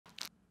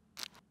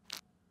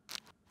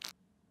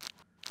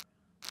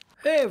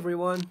Hey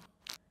everyone!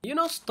 You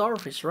know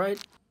starfish, right?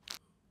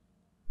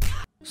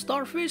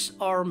 Starfish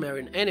are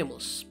marine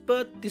animals,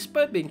 but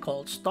despite being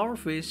called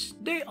starfish,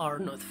 they are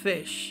not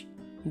fish.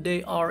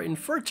 They are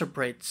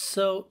invertebrates,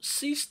 so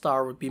sea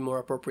star would be more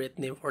appropriate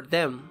name for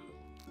them.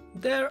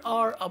 There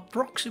are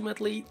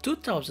approximately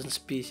 2,000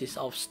 species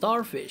of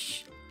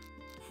starfish.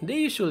 They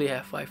usually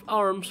have 5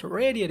 arms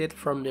radiated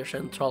from their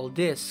central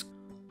disc,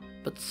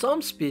 but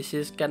some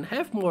species can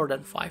have more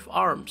than 5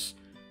 arms.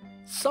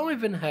 Some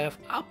even have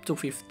up to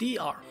 50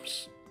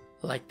 arms,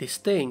 like this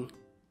thing,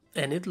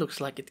 and it looks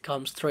like it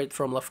comes straight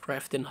from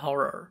Lovecraftian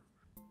horror.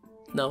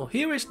 Now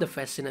here is the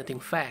fascinating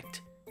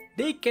fact: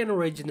 they can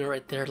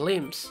regenerate their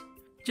limbs.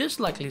 Just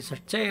like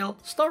lizard tail,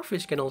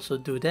 starfish can also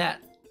do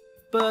that.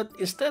 But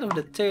instead of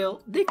the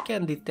tail, they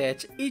can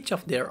detach each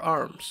of their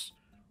arms.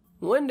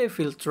 When they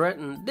feel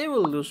threatened, they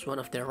will lose one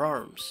of their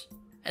arms,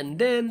 and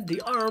then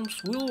the arms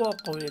will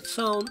walk on its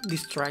own,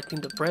 distracting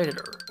the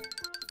predator.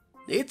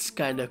 It's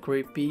kinda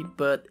creepy,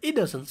 but it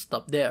doesn't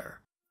stop there.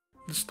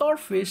 The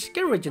starfish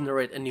can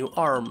regenerate a new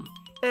arm,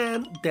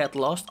 and that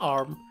lost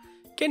arm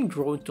can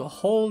grow into a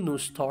whole new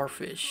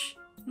starfish.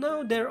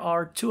 Now there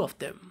are 2 of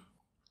them.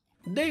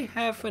 They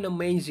have an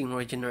amazing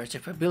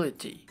regenerative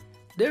ability.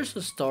 There's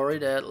a story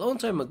that long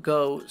time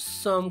ago,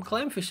 some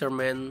clam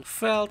fishermen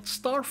felt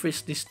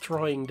starfish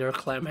destroying their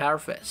clam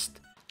harvest,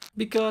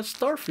 because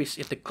starfish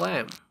eat the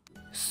clam.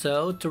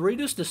 So, to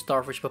reduce the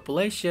starfish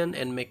population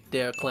and make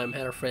their clam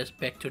harvest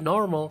back to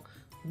normal,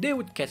 they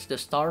would catch the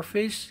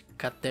starfish,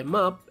 cut them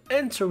up,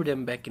 and throw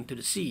them back into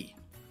the sea.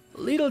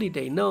 Little did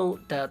they know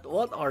that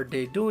what are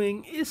they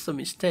doing is a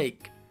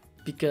mistake,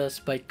 because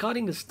by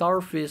cutting the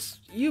starfish,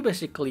 you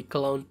basically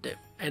clone them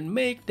and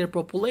make their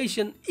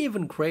population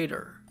even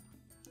greater.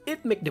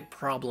 It makes the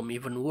problem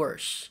even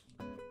worse.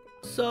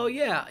 So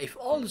yeah, if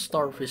all the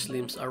starfish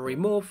limbs are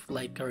removed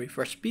like a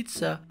reverse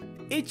pizza,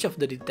 each of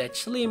the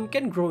detached limb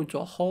can grow into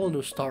a whole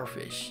new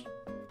starfish.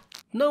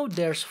 Now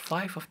there's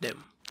 5 of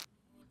them.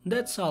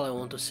 That's all I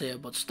want to say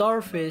about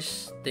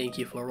starfish. Thank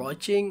you for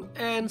watching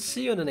and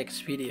see you in the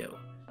next video.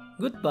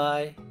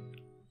 Goodbye!